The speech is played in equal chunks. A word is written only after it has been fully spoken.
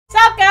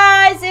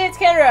it's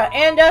Kendra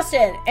and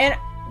Dustin, and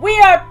we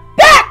are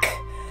back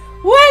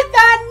with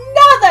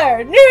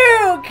another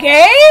new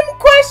game?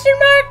 Question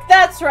mark?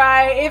 That's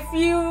right. If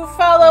you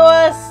follow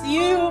us,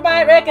 you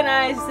might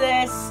recognize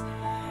this.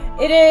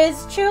 It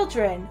is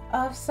Children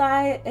of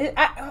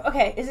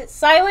okay, is it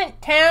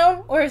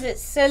Silentown or is it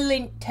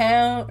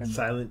Silentown?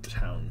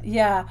 Silentown.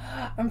 Yeah,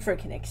 I'm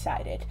freaking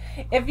excited.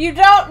 If you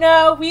don't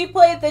know, we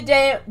played the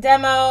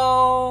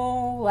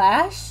demo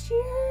last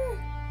year?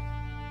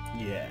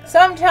 Yeah.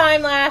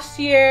 Sometime last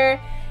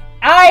year.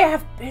 I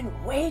have been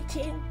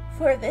waiting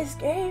for this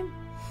game,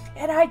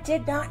 and I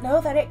did not know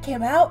that it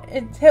came out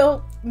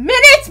until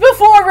minutes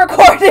before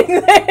recording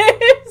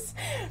this.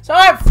 So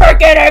I'm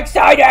freaking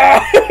excited.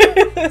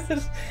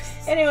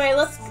 Anyway,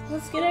 let's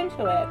get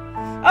into it.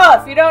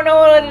 Oh, if you don't know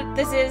what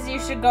this is, you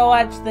should go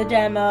watch the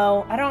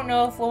demo. I don't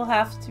know if we'll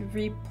have to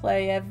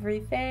replay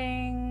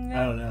everything.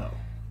 I don't know.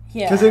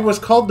 Yeah. Because it was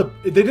called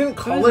they didn't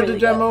call it really a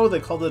demo, good.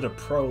 they called it a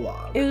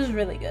prologue. It was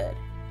really good.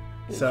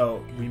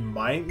 So we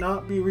might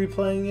not be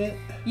replaying it.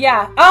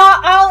 Yeah,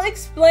 I'll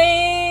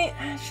explain.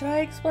 Should I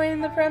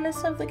explain the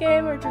premise of the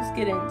game or just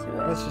get into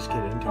it? Let's just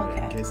get into it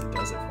in Okay. case it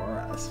does it for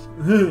us.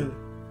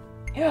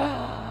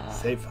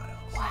 Save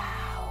files.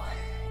 Wow.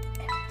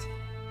 Empty.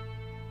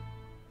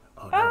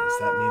 Oh no, does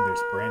that mean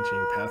there's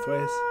branching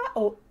pathways?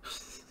 Oh,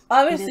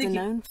 I was It is a thinking.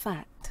 known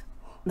fact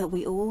that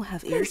we all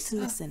have ears to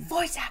listen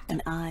Voice actor.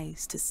 and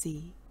eyes to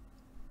see.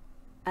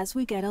 As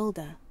we get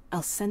older,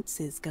 our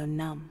senses go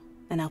numb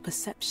and our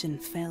perception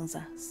fails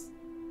us.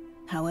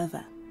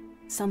 However,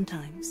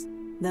 sometimes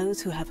those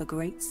who have a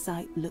great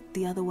sight look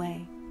the other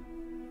way,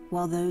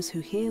 while those who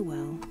hear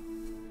well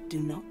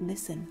do not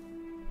listen.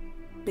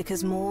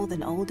 Because more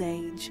than old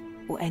age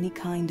or any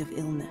kind of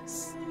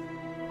illness,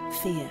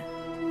 fear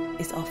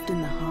is often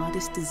the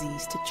hardest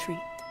disease to treat.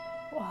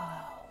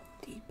 Wow,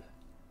 deep.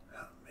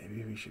 Oh,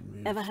 maybe we should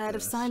move. Ever heard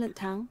of this.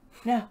 Silentown?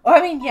 No,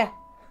 I mean, yeah.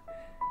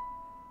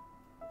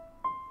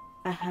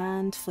 A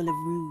handful of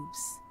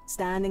roofs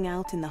standing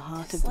out in the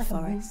heart of the Like a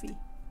forest. movie.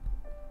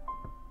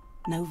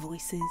 No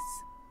voices,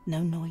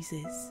 no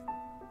noises,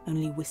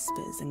 only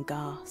whispers and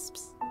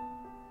gasps.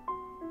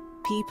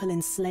 People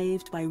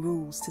enslaved by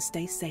rules to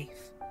stay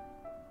safe.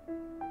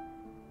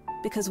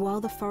 Because while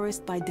the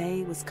forest by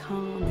day was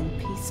calm and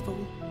peaceful,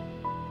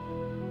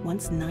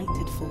 once night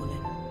had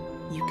fallen,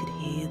 you could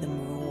hear them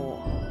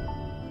roar.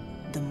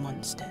 The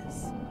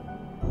monsters.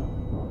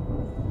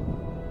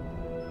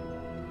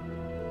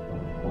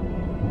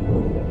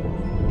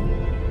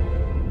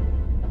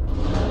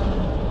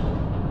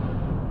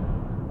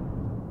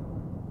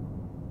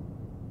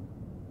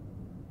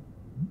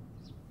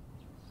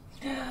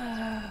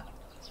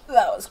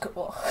 That was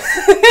cool.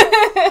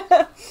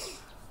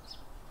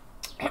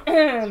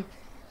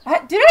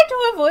 Did I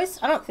do a voice?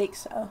 I don't think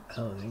so. I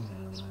don't think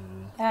so.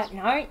 That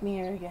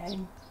nightmare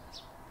again.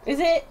 Is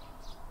it?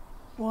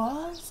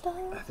 Was that?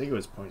 I think it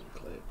was point and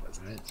click,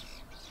 wasn't it?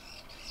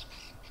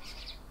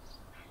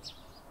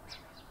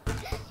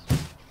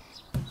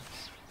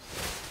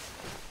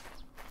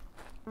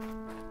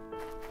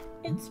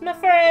 It's my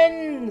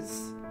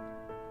friends.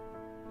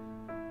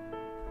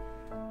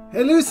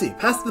 Hey Lucy,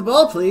 pass the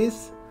ball,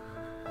 please.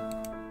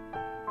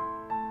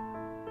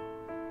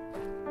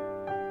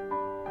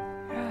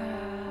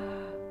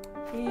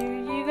 Here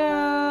you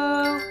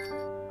go.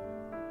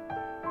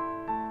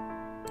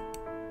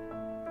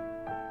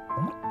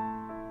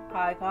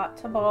 I got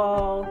the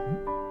ball.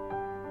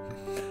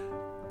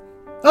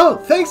 Oh,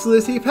 thanks,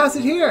 Lucy. Pass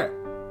it here.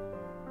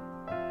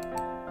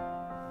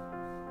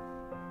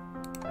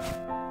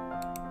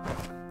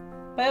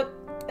 Boop.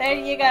 There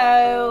you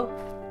go.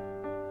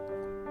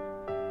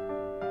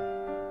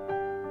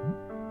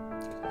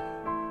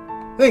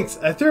 Thanks.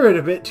 I threw it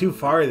a bit too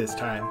far this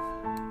time.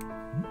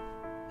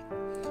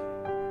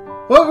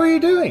 What were you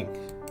doing?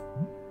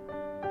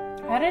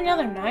 I had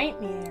another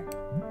nightmare.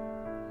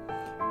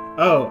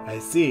 Oh, I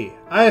see.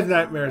 I have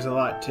nightmares a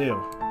lot too.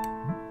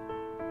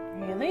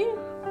 Really?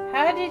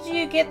 How did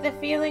you get the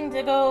feeling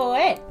to go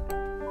away?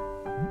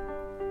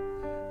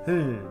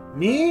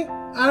 Me?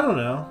 I don't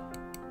know.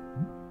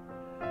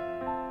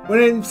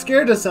 When I'm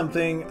scared of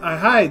something, I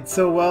hide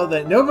so well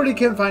that nobody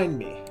can find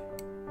me.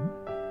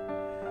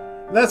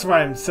 That's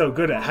why I'm so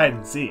good at hide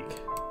and seek.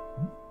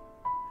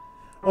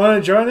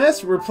 Want to join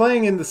us? We're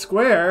playing in the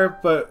square,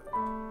 but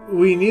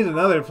we need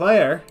another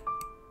player.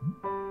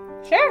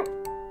 Sure.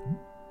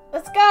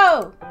 Let's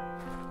go.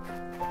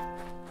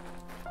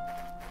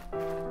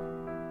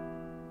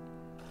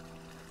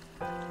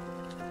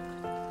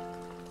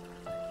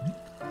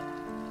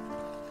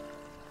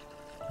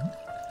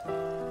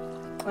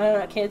 I don't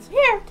know, kids.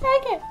 Here,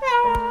 take it.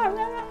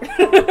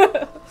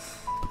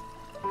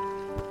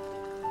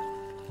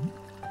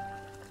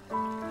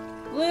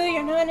 Blue,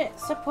 you're not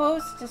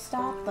supposed to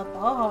stop the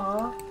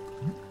ball.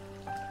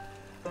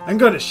 I'm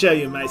going to show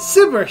you my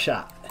super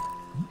shot.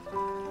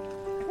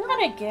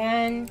 Not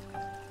again.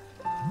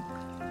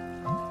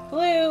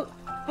 Blue.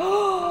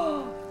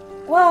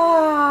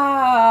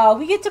 Wow,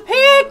 we get to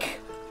pick.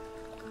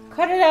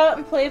 Cut it out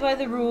and play by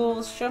the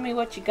rules. Show me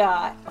what you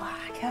got. Oh,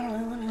 I can't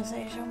really want to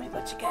say show me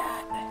what you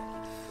got.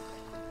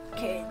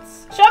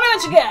 kids. Show me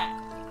what you got.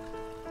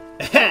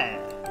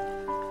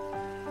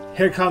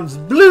 Here comes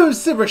Blue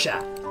Super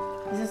Shot.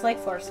 Is this like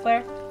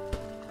Foursquare?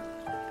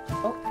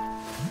 Oh.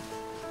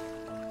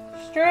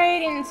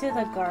 Straight into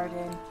the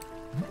garden.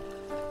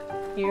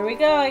 Here we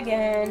go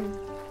again.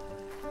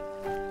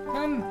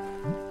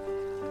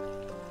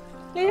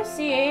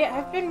 Lucy,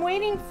 I've been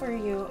waiting for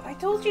you. I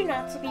told you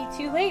not to be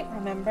too late,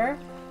 remember?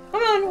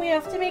 Come on, we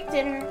have to make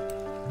dinner.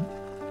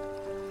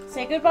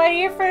 Say goodbye to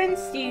your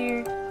friends,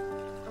 dear.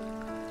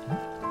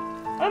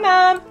 Hi,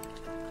 Mom.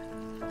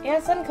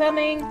 Yes, I'm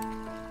coming.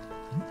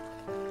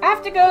 I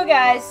have to go,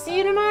 guys. See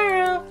you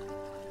tomorrow.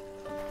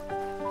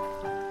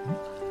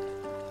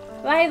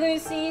 Bye,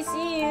 Lucy.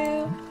 See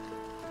you.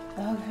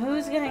 Oh,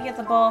 who's gonna get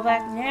the ball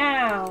back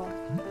now?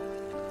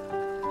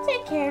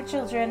 Take care,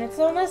 children. It's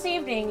almost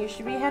evening. You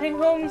should be heading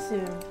home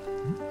soon.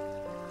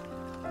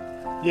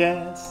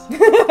 Yes.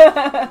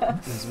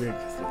 It's weird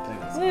because the thing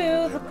is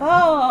Blue, the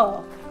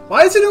ball.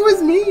 Why is it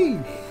always me?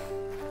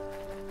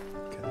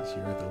 Because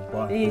you're the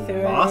one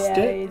who lost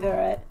it. You threw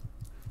it.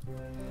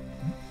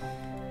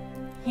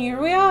 Here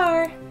we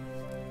are.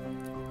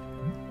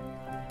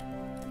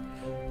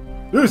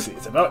 Lucy,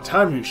 it's about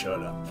time you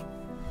showed up.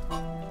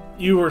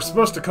 You were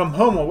supposed to come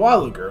home a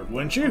while ago,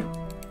 weren't you?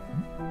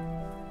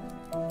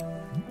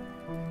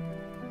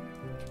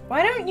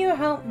 Why don't you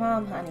help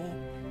Mom, honey?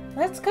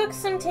 Let's cook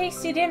some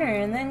tasty dinner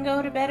and then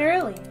go to bed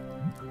early.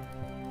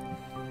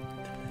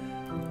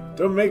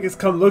 Don't make us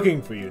come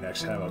looking for you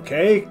next time,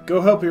 okay? Go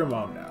help your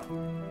mom now.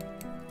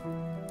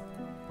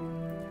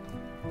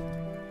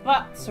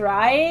 That's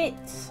right.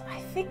 I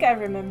think I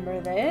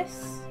remember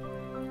this.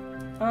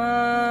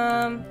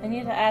 I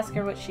need to ask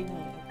her what she needs.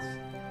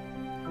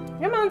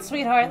 Come on,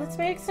 sweetheart, let's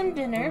make some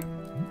dinner.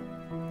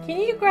 Can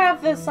you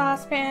grab the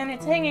saucepan?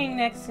 It's hanging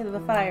next to the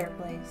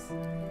fireplace.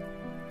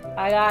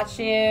 I got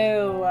you.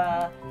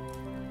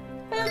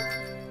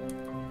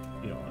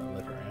 You don't want to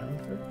look around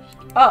first?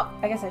 Oh,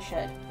 I guess I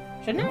should.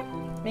 Shouldn't I?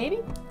 Maybe?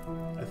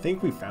 I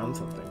think we found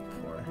something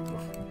before.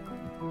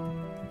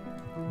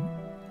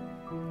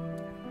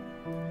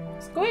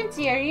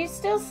 Squinty, are you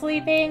still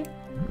sleeping?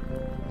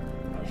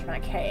 Where's my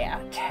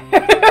cat?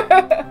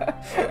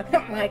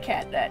 My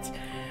cat nuts.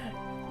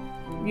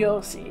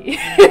 You'll see.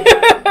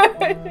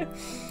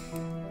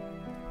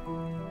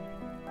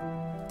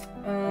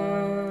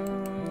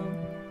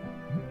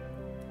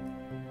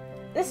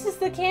 This is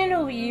the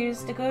candle we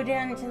used to go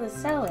down into the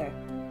cellar.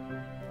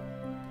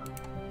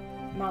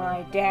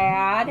 My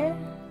dad.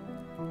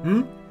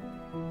 Hmm?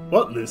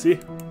 What, Lucy?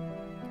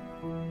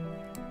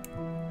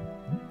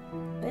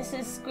 This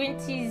is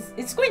Squinty's...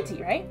 It's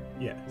Squinty, right?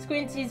 Yeah.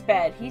 Squinty's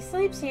bed. He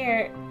sleeps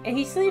here.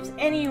 He sleeps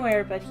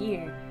anywhere but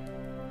here.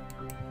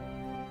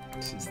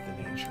 This is the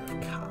nature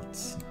of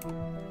cats.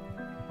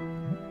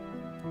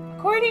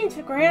 According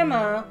to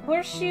Grandma,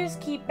 horseshoes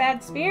keep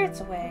bad spirits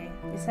away.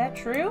 Is that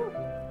true?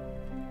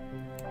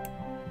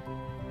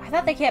 I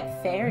thought they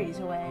kept fairies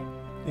away.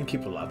 And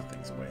keep a lot of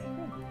things away.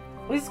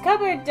 This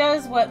cupboard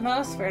does what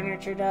most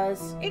furniture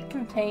does. It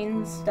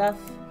contains stuff.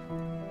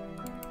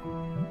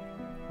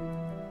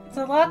 It's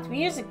a locked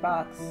music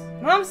box.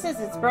 Mom says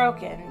it's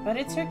broken, but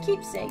it's her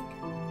keepsake.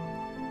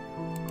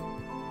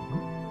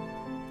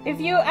 If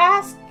you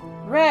ask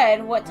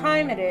Red what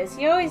time it is,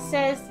 he always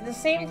says the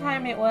same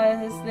time it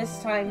was this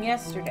time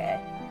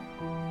yesterday.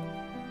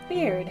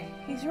 Weird.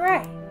 He's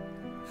right.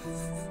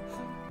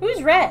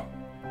 Who's Red?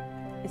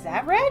 Is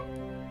that Red?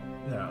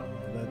 No,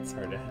 that's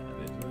hard to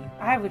have, isn't it?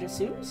 I would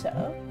assume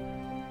so.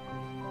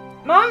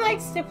 Mom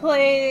likes to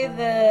play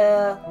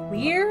the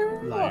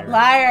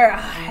lyre.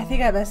 I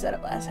think I messed that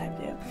up last time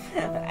too.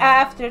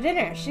 After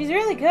dinner. She's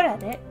really good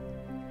at it.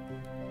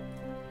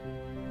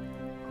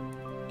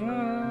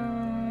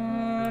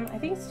 I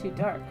think it's too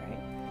dark, right?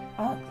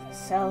 Oh, the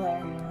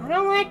cellar. I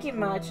don't like it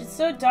much. It's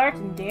so dark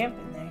and damp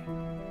in there.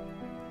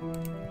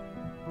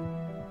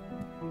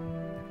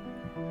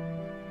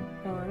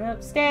 Going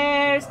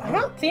upstairs. I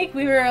don't think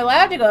we were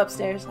allowed to go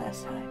upstairs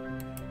last time.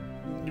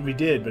 We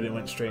did, but it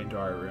went straight into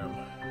our room.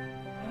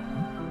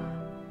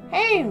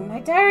 Hey, my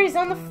diary's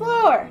on the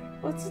floor.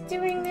 What's it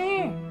doing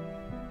there?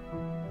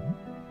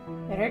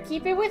 Better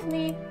keep it with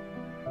me.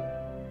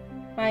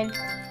 Fine.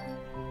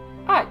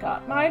 I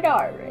got my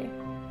diary.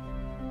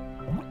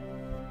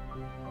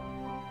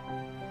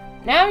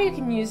 Now you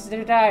can use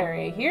the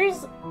diary.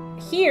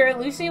 Here,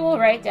 Lucy will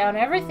write down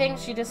everything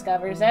she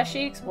discovers as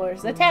she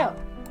explores the town.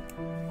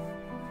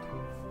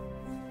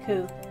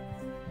 Cool.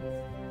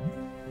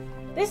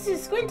 This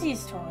is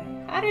Squinty's toy.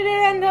 How did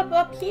it end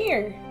up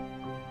here?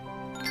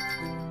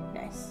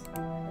 Nice.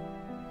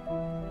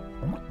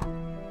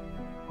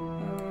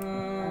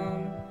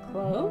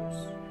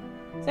 Clothes?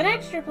 It's an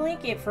extra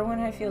blanket for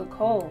when I feel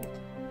cold.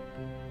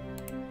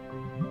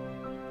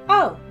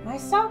 Oh, my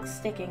sock's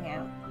sticking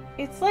out.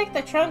 It's like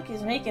the trunk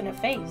is making a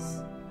face.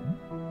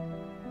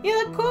 You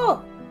look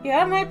cool. You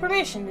have my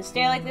permission to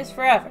stay like this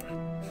forever.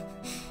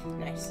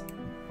 Nice.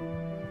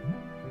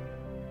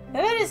 The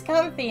bed is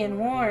comfy and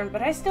warm,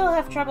 but I still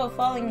have trouble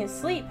falling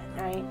asleep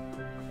at night.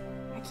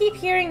 I keep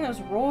hearing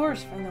those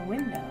roars from the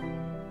window.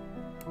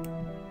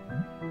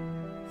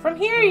 From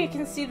here you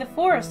can see the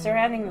forest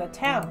surrounding the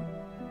town.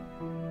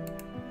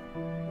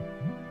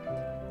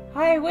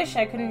 I wish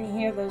I couldn't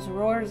hear those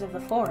roars of the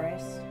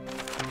forest.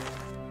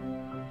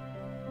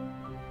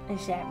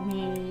 Is that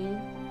me?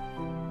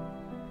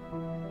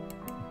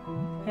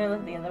 Can I look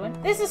at the other one?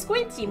 This is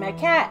Squinty, my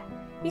cat.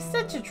 He's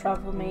such a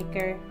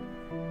troublemaker.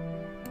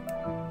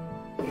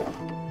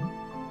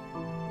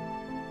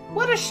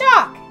 What a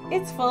shock!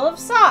 It's full of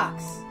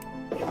socks.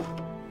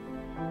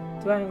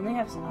 Do I only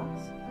have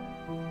socks?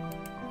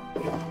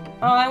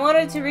 Oh, I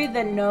wanted to read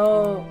the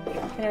note.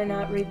 Can I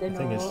not read the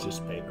note? I think it's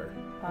just paper.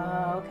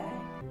 Oh, okay.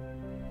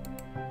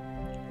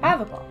 I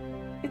have a ball.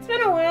 It's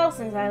been a while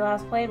since I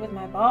last played with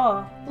my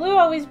ball. Blue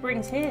always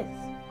brings his.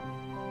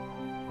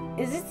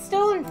 Is it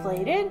still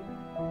inflated?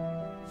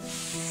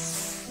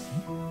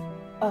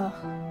 Oh,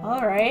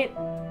 alright.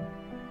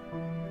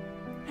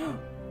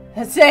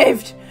 That's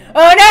saved!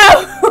 Oh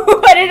no!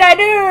 What did I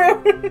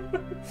do?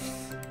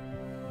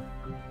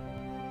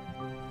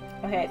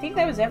 Okay, I think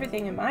that was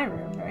everything in my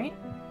room, right?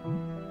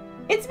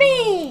 It's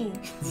me!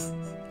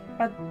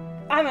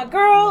 I'm a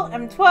girl,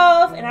 I'm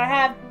 12, and I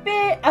have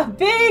a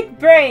big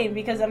brain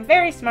because I'm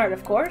very smart,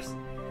 of course.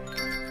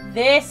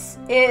 This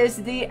is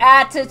the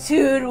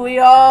attitude we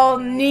all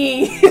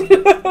need.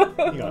 You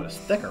got a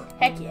sticker.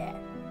 Heck yeah.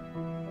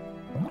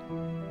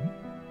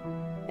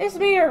 This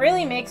mirror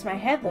really makes my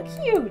head look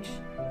huge.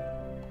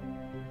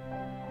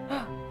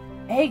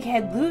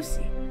 Egghead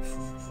Lucy.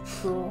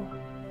 Cool.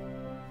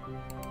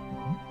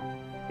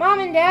 Mom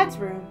and Dad's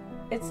room.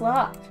 It's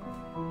locked.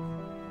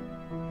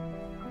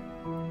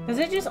 Does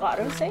it just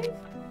autosave?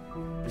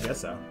 I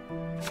guess so.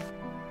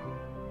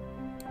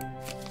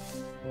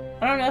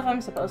 I don't know if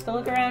I'm supposed to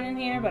look around in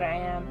here, but I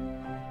am.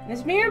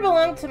 This mirror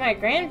belonged to my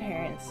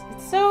grandparents.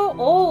 It's so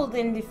old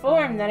and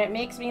deformed that it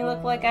makes me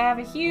look like I have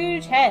a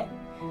huge head.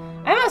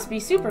 I must be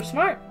super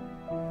smart.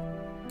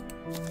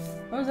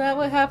 Was that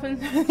what happened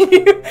to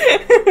you?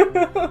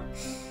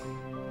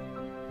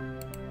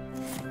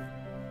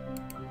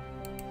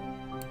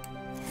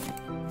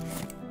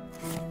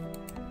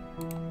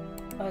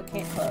 Oh, it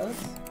can't close.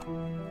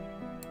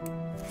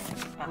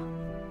 Ah.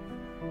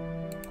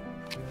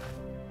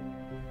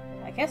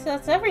 I guess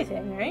that's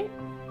everything, right?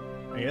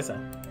 I guess so.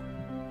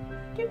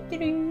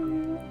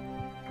 Doo-doo-doo.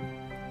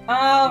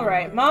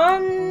 Alright,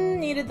 Mom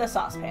needed the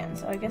saucepan,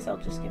 so I guess I'll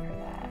just give her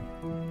that.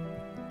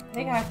 I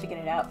think I have to get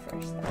it out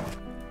first, though.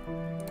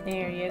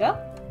 There you go.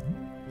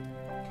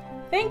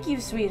 Thank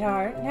you,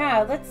 sweetheart.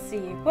 Now, let's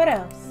see. What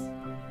else?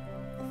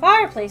 The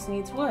fireplace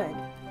needs wood.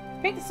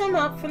 Pick some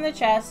up from the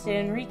chest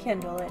and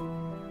rekindle it.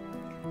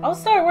 I'll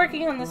start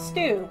working on the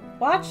stew.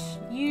 Watch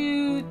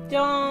you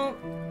don't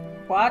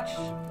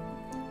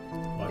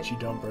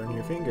burn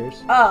your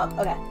fingers. Oh,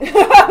 okay.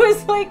 I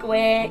was like,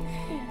 wait.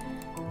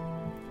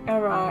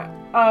 Alright.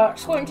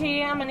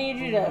 Squinty, I'm gonna need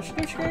you to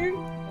scoot.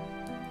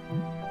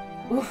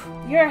 Oof,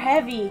 you're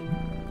heavy.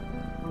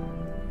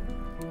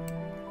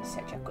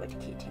 Such a good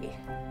kitty.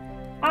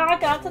 I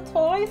got the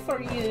toy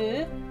for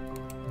you.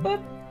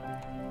 Boop.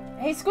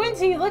 Hey,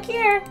 Squinty, look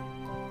here.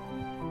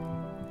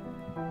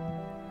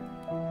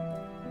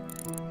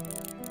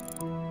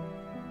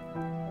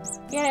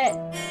 Get it.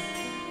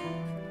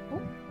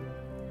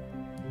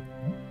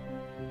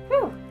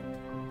 Whew.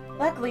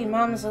 Luckily,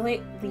 Mom's a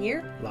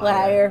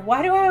liar.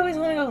 Why do I always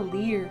want to go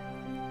leer?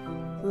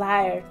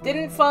 Liar.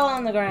 Didn't fall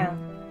on the ground.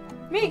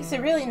 Makes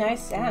a really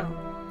nice sound.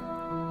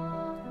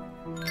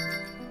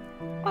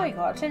 I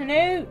got a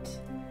note.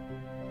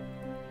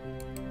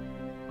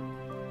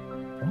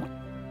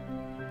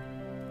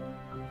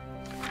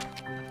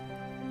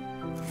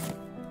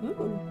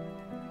 Ooh.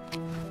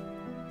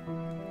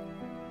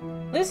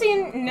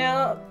 Lucy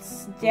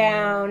notes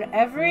down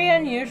every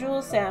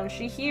unusual sound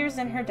she hears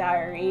in her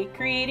diary,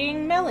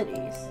 creating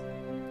melodies.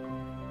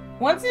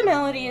 Once a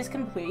melody is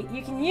complete,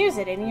 you can use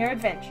it in your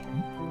adventure.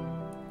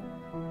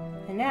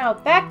 And now,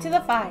 back to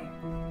the fire.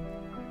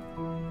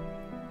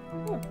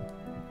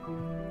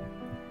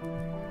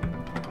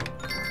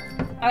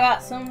 I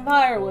got some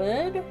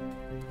firewood.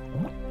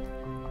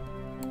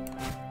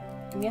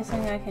 I'm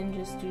guessing I can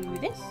just do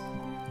this.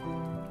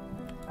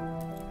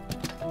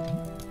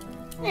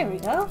 There we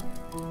go.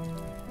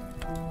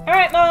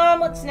 Alright, Mom,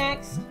 what's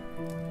next?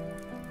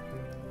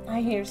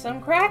 I hear some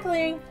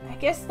crackling. I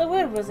guess the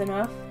wood was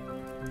enough.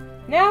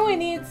 Now we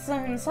need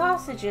some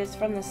sausages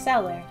from the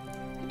cellar.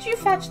 Could you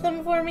fetch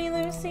them for me,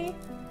 Lucy?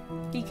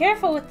 Be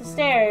careful with the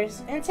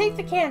stairs, and take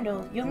the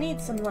candle. You'll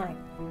need some light.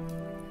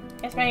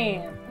 Yes,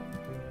 ma'am.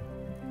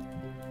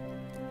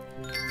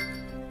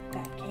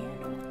 Got a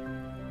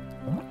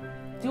candle.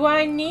 Do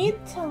I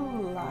need to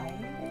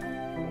light it?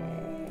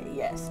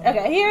 Yes.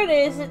 Okay, here it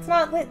is. It's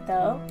not lit,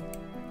 though.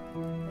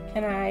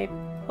 Can I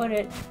put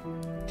it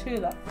to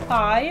the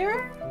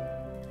fire?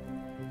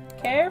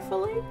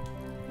 Carefully?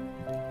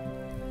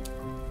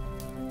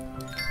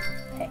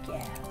 Heck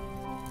yeah.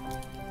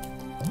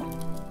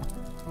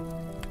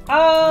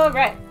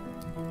 Alright.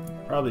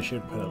 Probably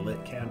should put a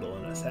lit candle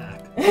in a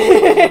sack.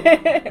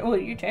 What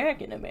are you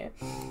talking about?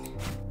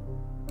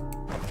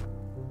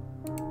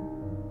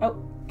 Oh,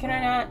 can I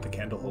not? The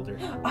candle holder.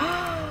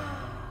 Ah!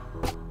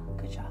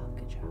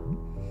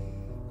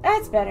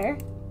 That's better.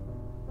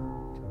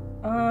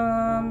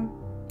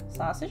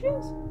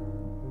 Sausages?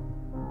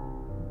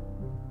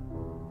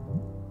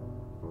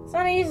 It's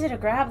not easy to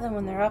grab them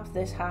when they're up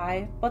this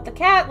high, but the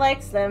cat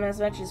likes them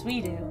as much as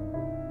we do.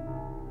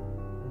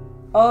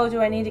 Oh, do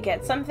I need to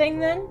get something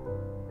then?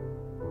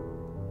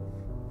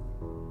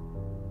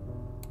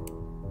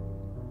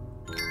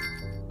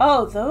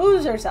 Oh,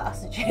 those are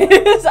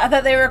sausages. I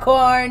thought they were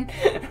corn.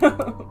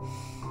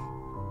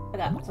 I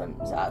got some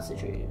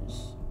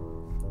sausages.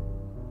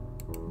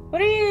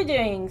 What are you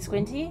doing,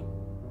 Squinty?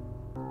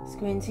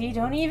 Squinty,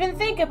 don't even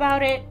think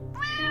about it.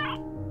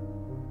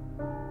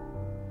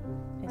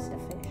 It's a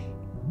fish.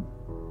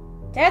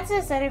 Dad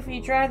says that if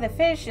you dry the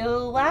fish,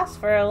 it'll last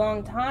for a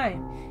long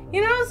time.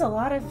 He knows a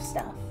lot of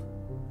stuff.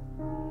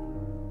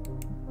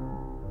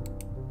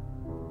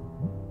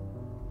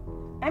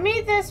 I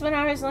made this when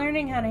I was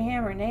learning how to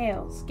hammer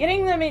nails.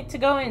 Getting them to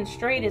go in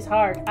straight is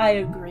hard. I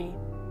agree.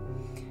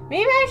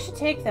 Maybe I should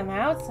take them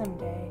out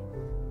someday.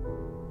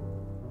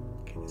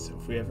 Okay, so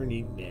if we ever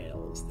need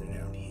nails, they're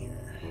down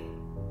here.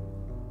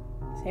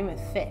 Same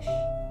with fish.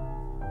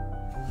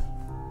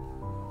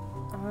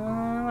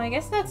 I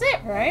guess that's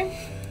it, right?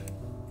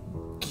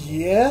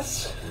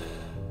 Yes.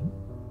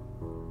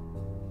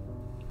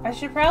 I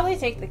should probably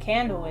take the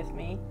candle with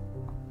me,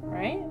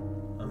 right?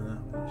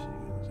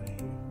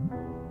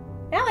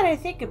 Now that I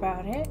think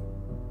about it.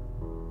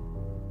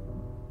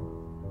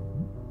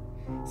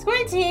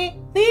 Squinty,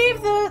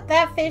 leave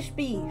that fish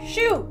be.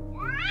 Shoot!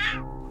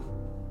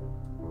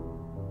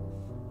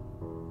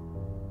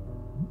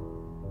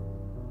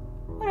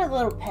 What a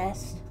little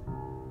pest.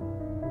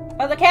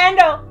 Oh, the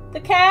candle! The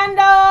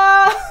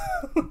candle!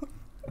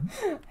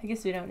 I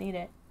guess we don't need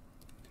it.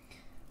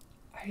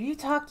 Are you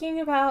talking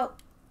about...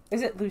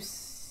 Is it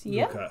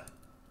Lucia? Luca.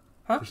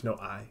 Huh? There's no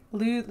I.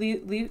 What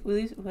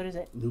is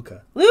it?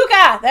 Luca.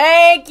 Luca!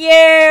 Thank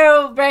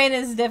you! Brain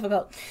is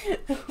difficult.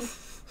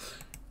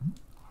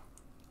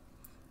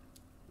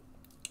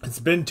 It's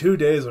been 2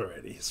 days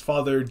already. His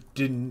father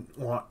didn't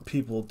want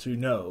people to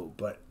know,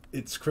 but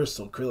it's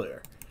crystal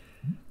clear.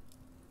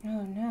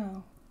 Oh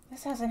no.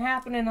 This hasn't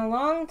happened in a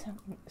long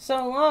time.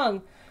 So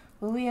long.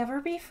 Will we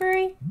ever be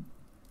free?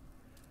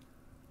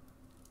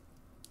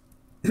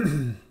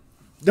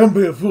 Don't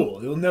be a fool.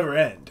 It'll never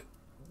end.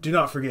 Do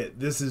not forget,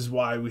 this is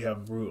why we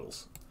have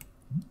rules.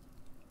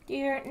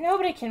 Dear,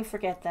 nobody can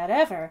forget that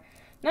ever.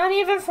 Not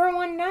even for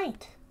one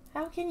night.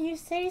 How can you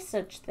say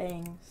such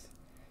things?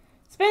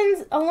 It's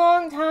been a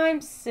long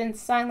time since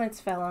silence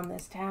fell on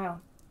this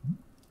town.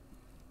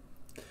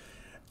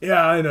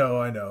 Yeah, I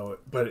know,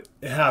 but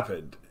it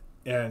happened.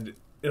 And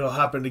it'll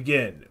happen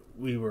again.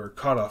 We were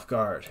caught off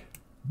guard.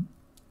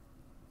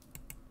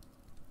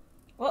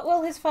 What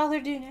will his father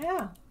do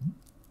now?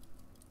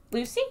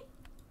 Lucy?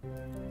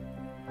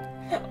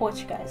 What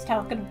you guys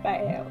talking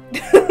about?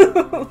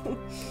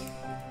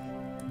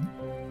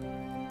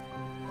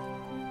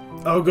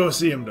 I'll go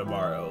see him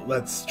tomorrow.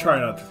 Let's try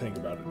not to think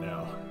about it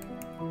now.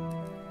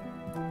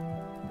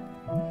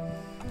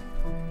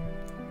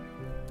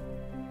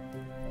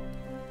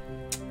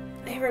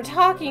 They were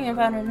talking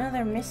about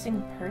another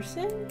missing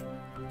person?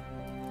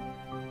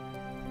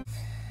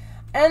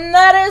 And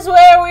that is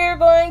where we're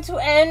going to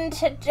end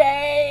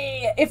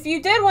today. If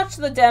you did watch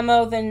the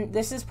demo, then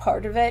this is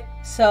part of it.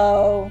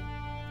 So,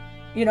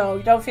 you know,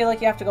 don't feel like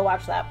you have to go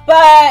watch that.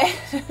 But,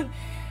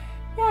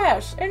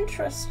 yes,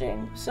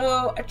 interesting.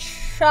 So, a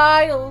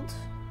child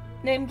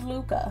named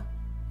Luca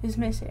is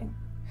missing.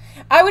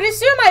 I would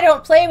assume I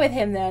don't play with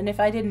him then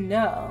if I didn't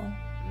know.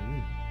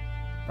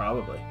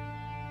 Probably.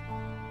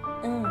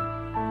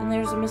 And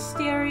there's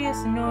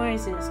mysterious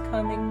noises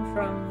coming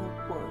from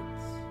the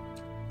woods.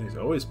 There's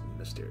always been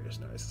mysterious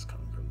noises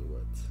coming from the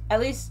woods. At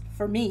least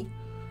for me.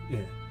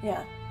 Yeah.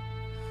 Yeah.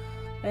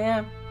 But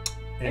yeah.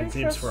 And it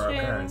seems for our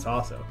parents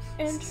also.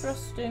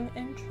 Interesting.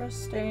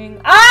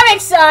 I'm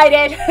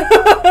excited!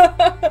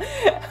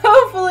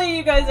 Hopefully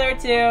you guys are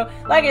too.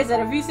 Like I said,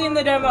 if you've seen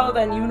the demo,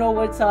 then you know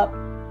what's up.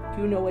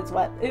 You know what's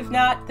what. If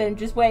not, then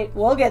just wait.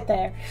 We'll get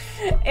there.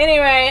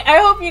 Anyway, I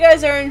hope you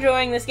guys are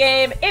enjoying this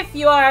game. If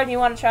you are and you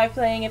want to try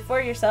playing it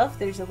for yourself,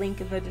 there's a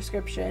link in the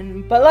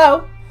description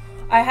below.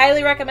 I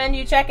highly recommend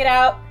you check it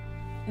out.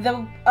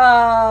 The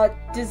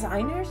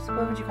designers?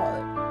 What would you call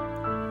it?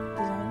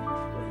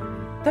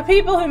 Designers? The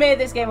people who made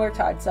this game worked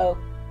hard, so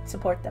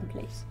support them,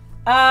 please.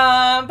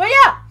 But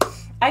yeah,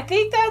 I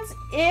think that's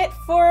it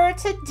for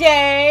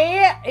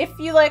today. If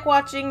you like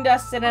watching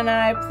Dustin and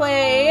I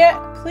play,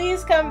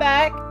 please come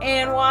back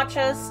and watch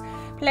us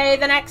play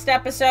the next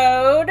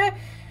episode.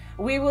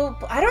 We will...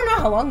 I don't know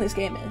how long this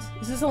game is.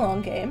 Is this a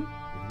long game?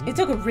 It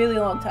took a really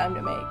long time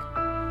to make.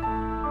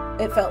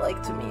 It felt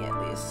like, to me at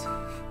least.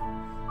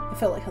 It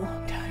felt like a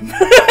long time.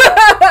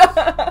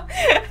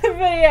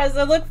 But yeah,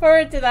 so look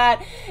forward to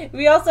that.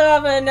 We also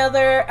have a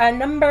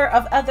number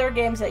of other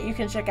games that you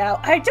can check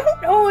out. I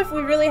don't know if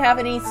we really have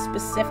any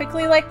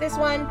specifically like this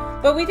one,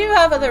 but we do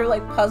have other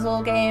like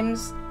puzzle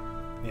games.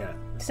 Yeah.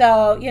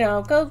 So, you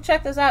know, go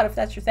check those out if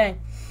that's your thing.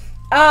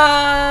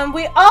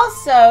 We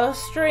also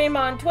stream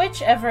on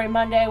Twitch every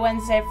Monday,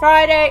 Wednesday,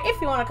 Friday.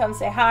 If you want to come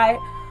say hi.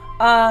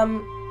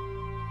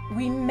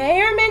 We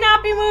may or may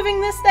not be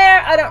moving this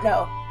there. I don't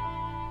know.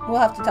 We'll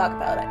have to talk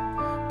about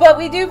it. But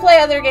we do play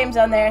other games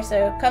on there,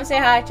 so come say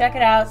hi, check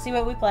it out, see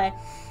what we play.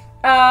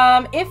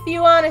 If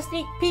you want a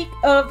sneak peek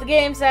of the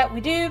games that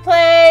we do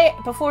play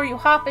before you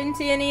hop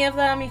into any of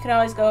them, you can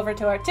always go over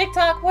to our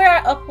TikTok where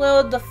I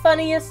upload the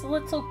funniest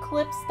little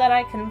clips that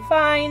I can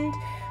find.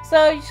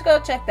 So you should go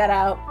check that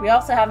out. We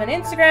also have an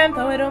Instagram,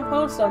 though I don't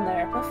post on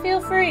there, but feel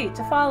free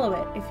to follow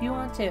it if you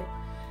want to.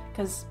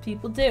 Because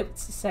people do.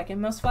 It's the second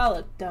most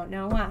followed. Don't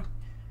know why.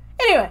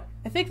 Anyway,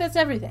 I think that's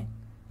everything.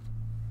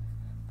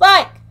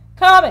 Like,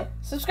 comment,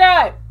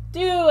 subscribe,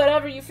 do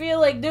whatever you feel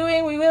like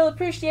doing. We will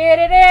appreciate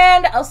it.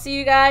 And I'll see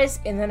you guys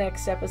in the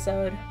next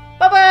episode.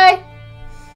 Bye-bye!